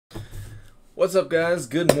What's up, guys?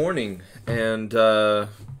 Good morning and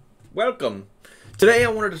welcome. Today I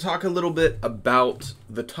wanted to talk a little bit about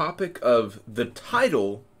the topic of the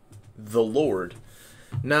title, the Lord.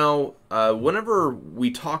 Now, whenever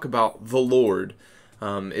we talk about the Lord,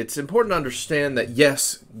 it's important to understand that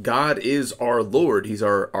yes, God is our Lord. He's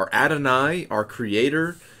our Adonai, our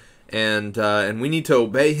Creator, and we need to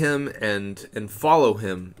obey Him and follow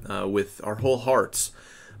Him with our whole hearts.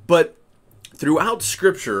 But throughout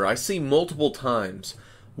Scripture, I see multiple times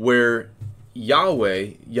where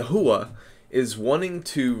Yahuwah, is wanting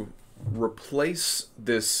to replace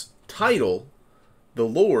this title, the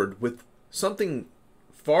Lord, with something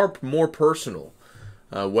far more personal,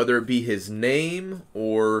 whether it be His name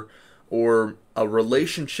or a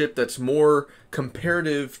relationship that's more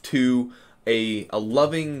comparative to a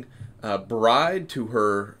loving bride to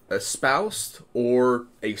her espoused, or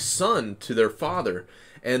a son to their father.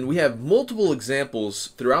 And we have multiple examples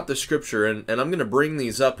throughout the Scripture, and I'm going to bring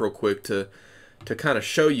these up real quick to kind of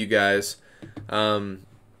show you guys. Let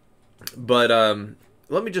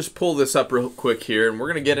me just pull this up real quick here, and we're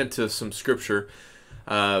going to get into some Scripture.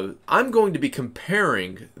 I'm going to be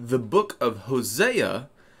comparing the book of Hosea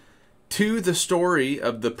to the story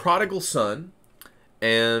of the prodigal son,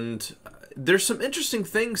 and there's some interesting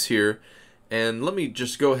things here, and let me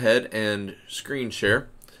just go ahead and screen share.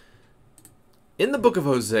 In the book of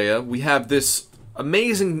Hosea, we have this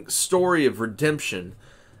amazing story of redemption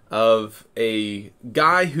of a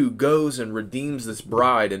guy who goes and redeems this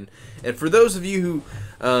bride. And for those of you who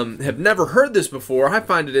have never heard this before, I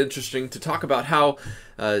find it interesting to talk about how,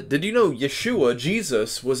 did you know Yeshua,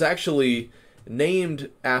 Jesus, was actually named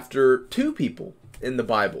after two people in the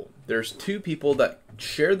Bible. There's two people that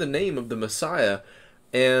share the name of the Messiah,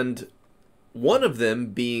 and one of them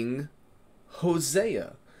being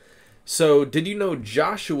Hosea. So, did you know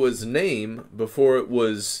Joshua's name, before it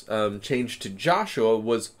was changed to Joshua,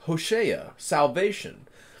 was Hosea, salvation?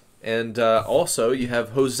 And also, you have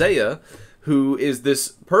Hosea, who is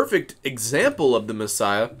this perfect example of the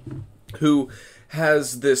Messiah, who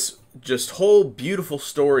has this just whole beautiful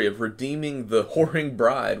story of redeeming the whoring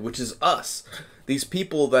bride, which is us. These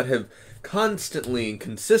people that have constantly and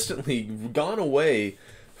consistently gone away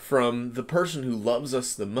from the person who loves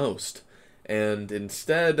us the most. And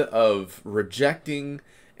instead of rejecting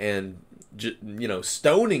and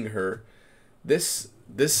stoning her, this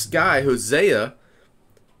guy Hosea,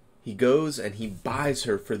 he goes and he buys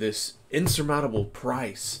her for this insurmountable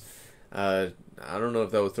price. I don't know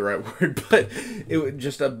if that was the right word, but it was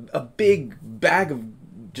just a big bag of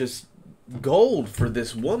just gold for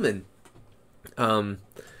this woman. And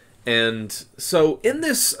so in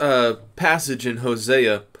this passage in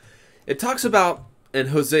Hosea, it talks about, in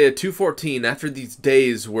Hosea 2:14, after these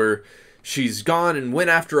days where she's gone and went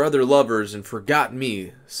after other lovers and forgot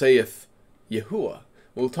me, saith Yahuwah.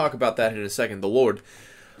 We'll talk about that in a second, the Lord.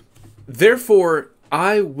 Therefore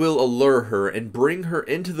I will allure her and bring her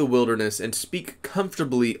into the wilderness and speak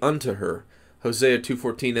comfortably unto her. Hosea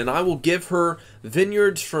 2:14, and I will give her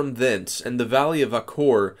vineyards from thence, and the valley of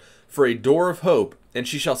Achor for a door of hope, and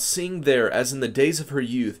she shall sing there as in the days of her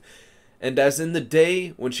youth, and as in the day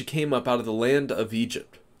when she came up out of the land of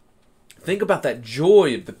Egypt. Think about that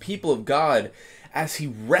joy of the people of God as He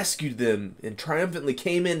rescued them and triumphantly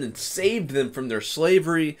came in and saved them from their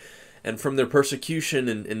slavery and from their persecution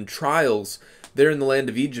and trials there in the land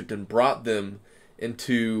of Egypt, and brought them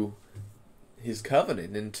into His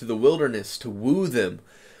covenant, into the wilderness to woo them.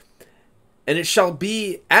 And it shall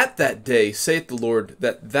be at that day, saith the Lord,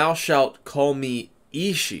 that thou shalt call me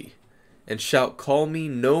Ishi, and shalt call me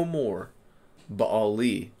no more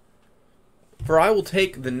Baali. For I will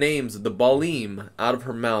take the names of the Baalim out of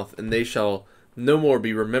her mouth, and they shall no more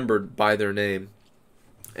be remembered by their name.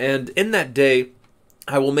 And in that day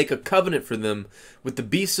I will make a covenant for them with the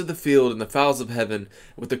beasts of the field and the fowls of heaven,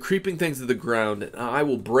 with the creeping things of the ground, and I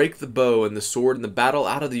will break the bow and the sword and the battle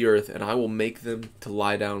out of the earth, and I will make them to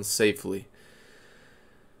lie down safely.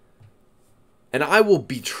 And I will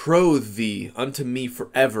betroth thee unto me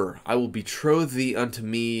forever. I will betroth thee unto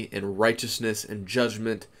me in righteousness and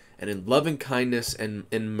judgment, and in loving kindness and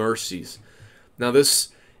in mercies. Now this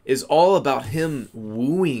is all about Him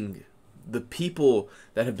wooing the people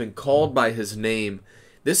that have been called by His name.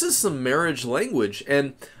 This is some marriage language.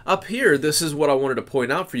 And up here, this is what I wanted to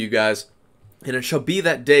point out for you guys. And it shall be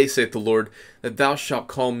that day, saith the Lord, that thou shalt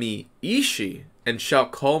call me Ishi, and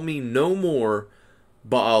shalt call me no more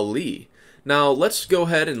Baali. Now, let's go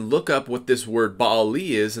ahead and look up what this word Baali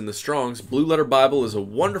is in the Strong's. Blue Letter Bible is a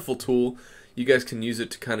wonderful tool. You guys can use it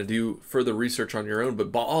to kind of do further research on your own.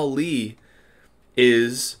 But Baali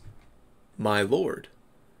is my Lord.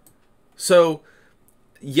 So,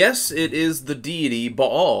 yes, it is the deity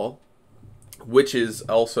Baal, which is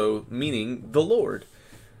also meaning the Lord.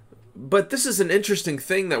 But this is an interesting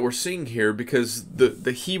thing that we're seeing here, because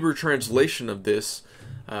the Hebrew translation of this,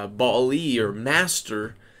 Baali, or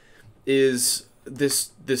master, is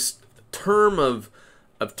this term of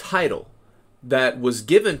title that was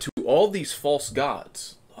given to all these false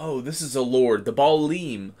gods. Oh, this is a lord. The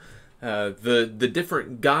Baalim, the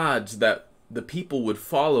different gods that the people would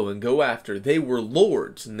follow and go after, they were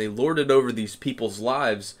lords, and they lorded over these people's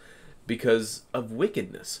lives because of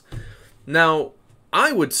wickedness. Now,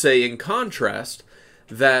 I would say in contrast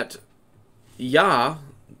that Yah,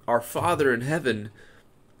 our Father in heaven,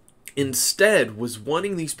 instead was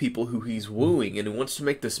wanting these people who he's wooing and who wants to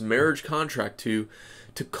make this marriage contract to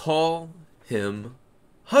call him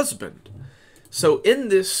husband. So in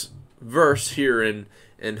this verse here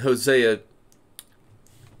in Hosea,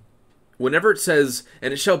 whenever it says,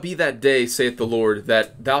 "And it shall be that day, saith the Lord,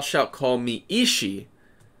 that thou shalt call me Ishi,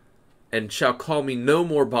 and shalt call me no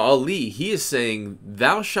more Baali," he is saying,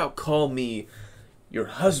 thou shalt call me your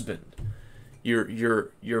husband,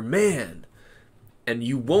 your man, and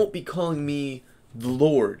you won't be calling me the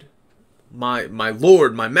Lord, my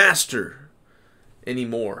Lord, my master,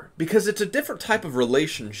 anymore. Because it's a different type of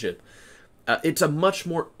relationship. It's a much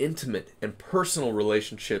more intimate and personal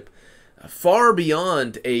relationship, far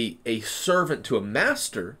beyond a servant to a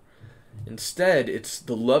master. Instead, it's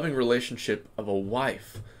the loving relationship of a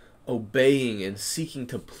wife, obeying and seeking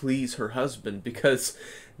to please her husband, because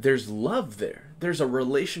there's love there. There's a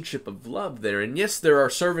relationship of love there. And yes, there are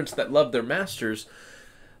servants that love their masters,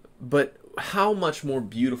 but how much more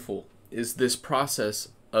beautiful is this process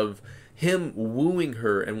of him wooing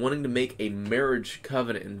her and wanting to make a marriage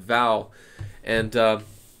covenant and vow. And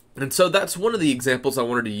so that's one of the examples I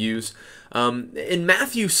wanted to use. In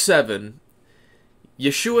Mathew 7,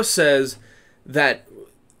 Yeshua says that,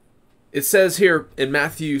 it says here in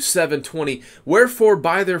Mathew 7:20, "Wherefore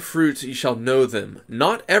by their fruits ye shall know them.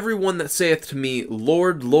 Not every one that saith to me,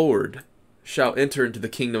 Lord, Lord, shall enter into the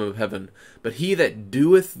kingdom of heaven, but he that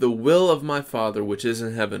doeth the will of my Father which is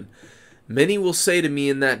in heaven. Many will say to me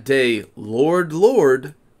in that day, Lord,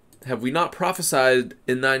 Lord, have we not prophesied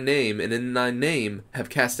in thy name, and in thy name have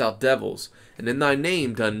cast out devils, and in thy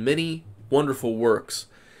name done many wonderful works?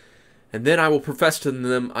 And then I will profess to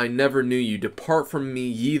them, I never knew you. Depart from me,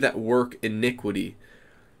 ye that work iniquity.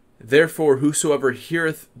 Therefore, whosoever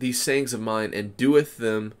heareth these sayings of mine, and doeth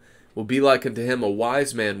them, will be like unto him a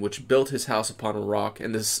wise man, which built his house upon a rock.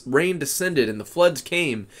 And the rain descended, and the floods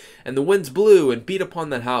came, and the winds blew, and beat upon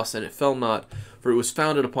that house, and it fell not, for it was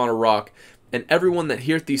founded upon a rock. And every one that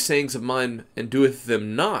heareth these sayings of mine, and doeth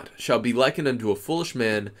them not, shall be likened unto a foolish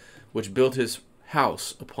man, which built his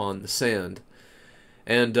house upon the sand."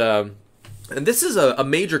 And this is a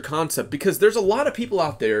major concept, because there's a lot of people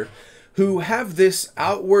out there who have this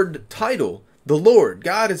outward title, the Lord.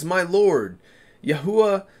 God is my Lord.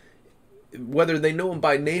 Yahuwah, whether they know him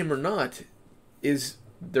by name or not, is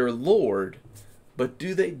their Lord. But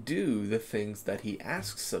do they do the things that he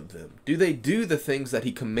asks of them? Do they do the things that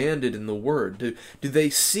he commanded in the Word? Do they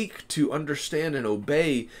seek to understand and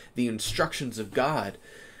obey the instructions of God?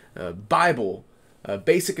 Bible,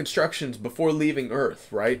 basic instructions before leaving earth,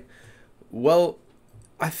 right? Well,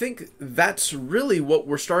 I think that's really what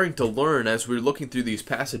we're starting to learn as we're looking through these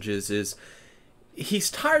passages, is he's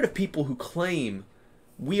tired of people who claim,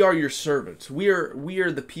 we are your servants. We are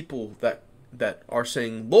the people that are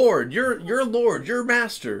saying, Lord, you're Lord, you're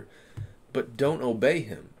master, but don't obey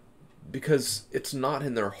him, because it's not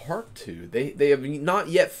in their heart to. They have not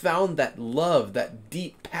yet found that love, that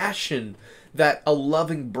deep passion that a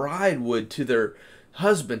loving bride would to their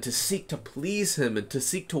husband, to seek to please him and to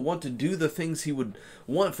seek to want to do the things he would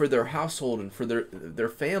want for their household and for their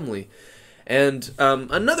family. And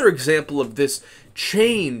another example of this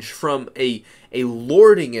change from a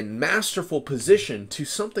lording and masterful position to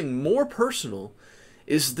something more personal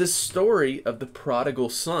is this story of the prodigal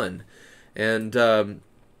son. And I'm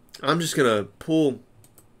just going to pull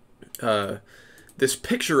this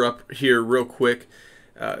picture up here real quick.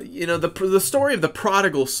 The story of the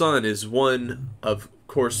prodigal son is one, of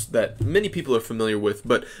course, that many people are familiar with,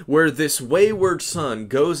 but where this wayward son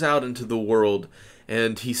goes out into the world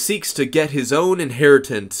and he seeks to get his own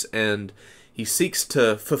inheritance and he seeks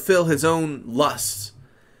to fulfill his own lusts.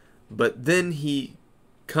 But then he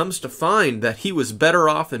comes to find that he was better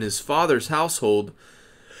off in his father's household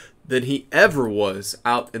than he ever was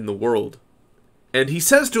out in the world. And he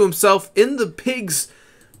says to himself in the pig's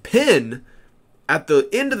pen, at the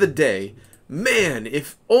end of the day, man,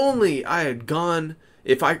 if only I had gone,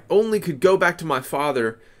 if I only could go back to my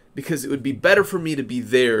father, because it would be better for me to be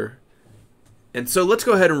there And so let's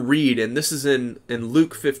go ahead and read, and this is in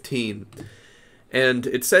Luke 15. And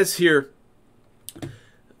it says here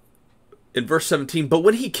in verse 17, "But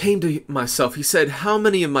when he came to himself, he said, 'How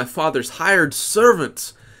many of my father's hired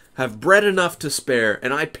servants have bread enough to spare,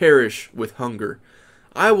 and I perish with hunger?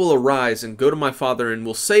 I will arise and go to my father, and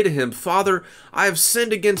will say to him, Father, I have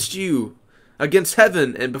sinned against you, against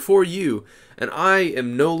heaven and before you, and I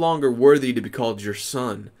am no longer worthy to be called your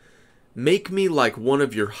son. Make me like one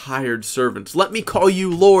of your hired servants. Let me call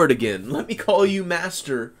you Lord again. Let me call you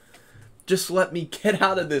Master. Just let me get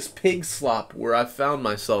out of this pig slop where I found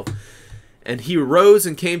myself.' And he arose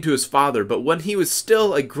and came to his father. But when he was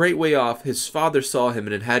still a great way off, his father saw him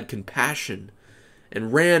and had compassion,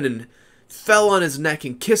 and ran and fell on his neck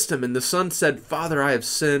and kissed him. And the son said, Father, I have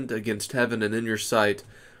sinned against heaven and in your sight.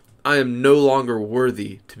 I am no longer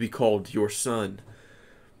worthy to be called your son.'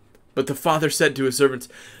 But the father said to his servants,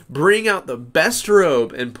 Bring out the best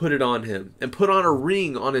robe and put it on him, and put on a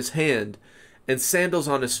ring on his hand, and sandals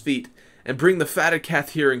on his feet, and bring the fatted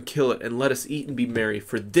calf here and kill it, and let us eat and be merry.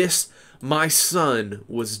 For this my son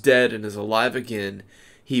was dead and is alive again.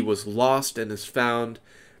 He was lost and is found.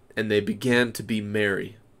 And they began to be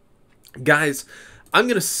merry." Guys, I'm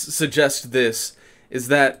going to suggest this, is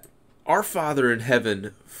that our Father in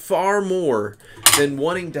heaven, far more than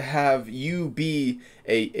wanting to have you be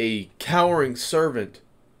a cowering servant,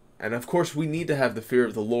 and of course we need to have the fear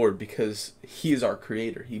of the Lord because He is our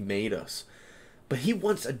Creator. He made us. But He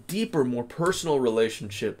wants a deeper, more personal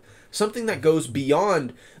relationship, something that goes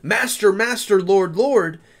beyond Master, Master, Lord,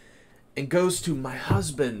 Lord, and goes to my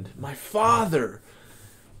husband, my father.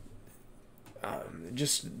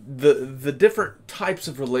 Just the different types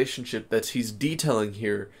of relationship that He's detailing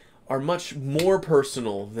here are much more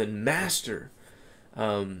personal than master.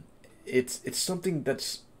 It's something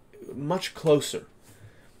that's much closer.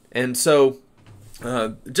 And so,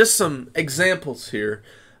 just some examples here.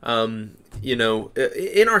 You know,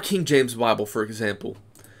 in our King James Bible, for example,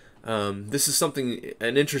 this is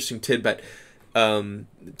an interesting tidbit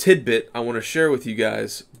I want to share with you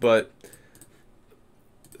guys. But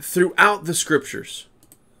throughout the scriptures,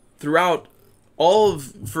 throughout all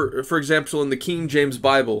of, for example, in the King James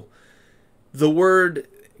Bible, the word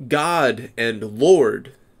God and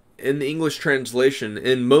Lord in the English translation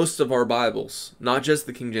in most of our Bibles, not just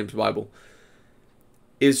the King James Bible,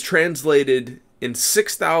 is translated in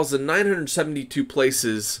 6,972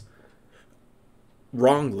 places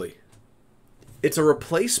wrongly. It's a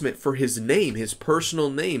replacement for His name, His personal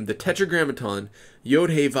name, the tetragrammaton,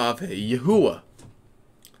 YHWH, Yahuwah.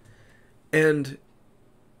 And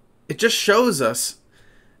it just shows us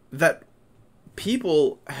that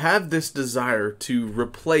people have this desire to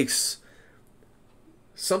replace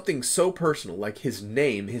something so personal, like His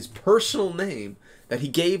name, His personal name that He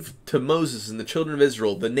gave to Moses and the children of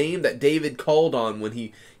Israel, the name that David called on when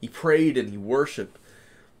he prayed and he worshiped.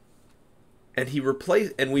 And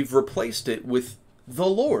we've replaced it with the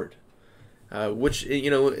Lord, which, you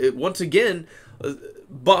know, once again,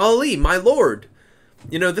 Baali, my Lord.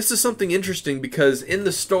 You know, this is something interesting because in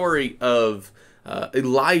the story of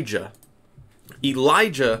Elijah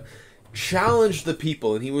challenged the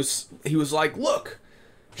people, and he was like, look,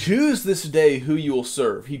 choose this day who you will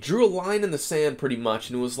serve. He drew a line in the sand pretty much,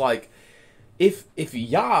 and it was like, if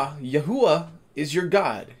Yahuwah is your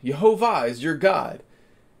God, Yehovah is your God,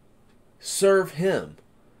 serve Him.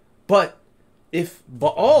 But if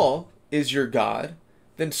Baal is your God,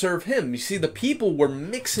 then serve him. You see, the people were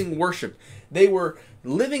mixing worship. They were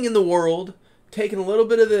living in the world, taking a little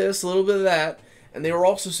bit of this, a little bit of that, and they were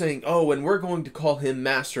also saying, oh, and we're going to call him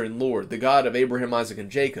Master and Lord, the God of Abraham, Isaac,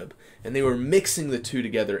 and Jacob. And they were mixing the two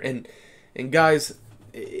together. And guys,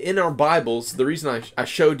 in our Bibles, the reason I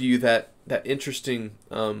showed you that interesting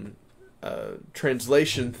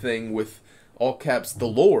translation thing with all caps, the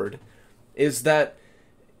Lord, is that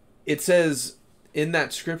it says in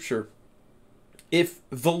that scripture, if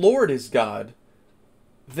the Lord is God,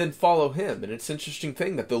 then follow him. And it's an interesting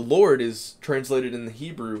thing that the Lord is translated in the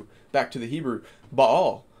Hebrew, back to the Hebrew,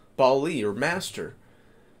 Baal, Baali, or master.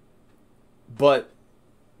 But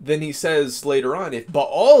then he says later on, if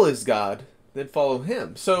Baal is God, then follow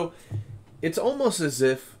him. So it's almost as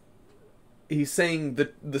if he's saying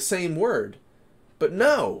the same word. But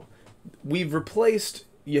no, we've replaced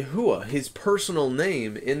Yahuwah, his personal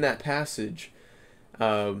name in that passage,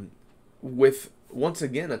 with, once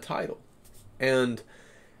again, a title. And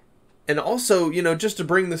also, you know, just to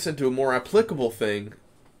bring this into a more applicable thing,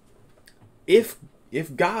 if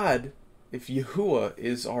God, if Yahuwah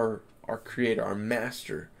is our creator, our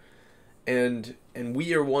master, and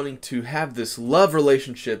we are wanting to have this love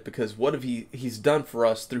relationship because what have he's done for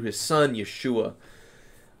us through his son Yeshua,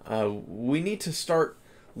 we need to start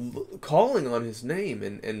calling on his name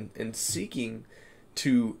and seeking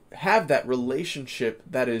to have that relationship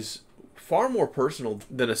that is far more personal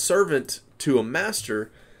than a servant to a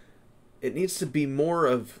master. It needs to be more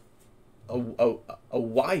of a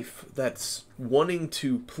wife that's wanting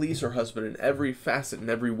to please her husband in every facet, in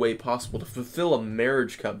every way possible, to fulfill a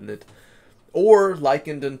marriage covenant, or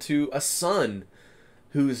likened unto a son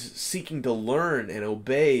who's seeking to learn and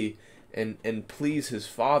obey and please his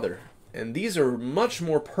father. And these are much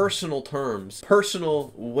more personal terms,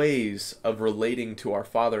 personal ways of relating to our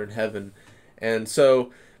Father in heaven. And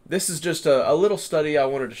so this is just a little study I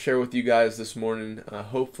wanted to share with you guys this morning.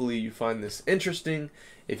 Hopefully you find this interesting.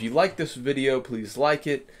 If you like this video, please like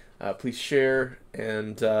it. Please share.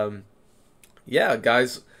 And yeah,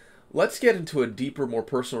 guys, let's get into a deeper, more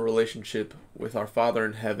personal relationship with our Father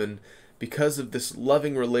in heaven. Because of this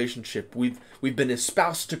loving relationship, we've been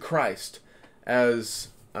espoused to Christ, as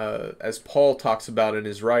Paul talks about in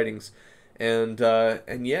his writings. And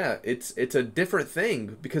yeah, it's a different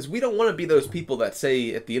thing, because we don't want to be those people that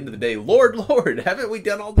say at the end of the day, Lord, Lord, haven't we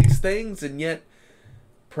done all these things and yet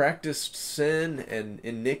practiced sin and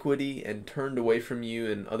iniquity and turned away from you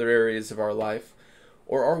in other areas of our life?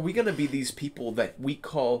 Or are we going to be these people that we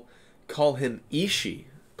call him Ishi,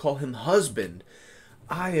 call him husband?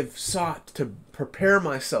 I have sought to prepare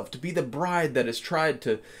myself to be the bride that has tried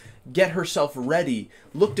to get herself ready,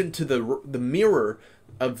 looked into the mirror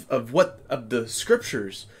of the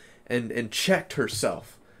scriptures and checked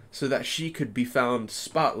herself so that she could be found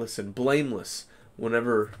spotless and blameless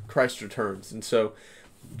whenever Christ returns. And so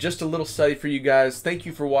just a little study for you guys. Thank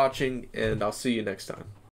you for watching, and I'll see you next time.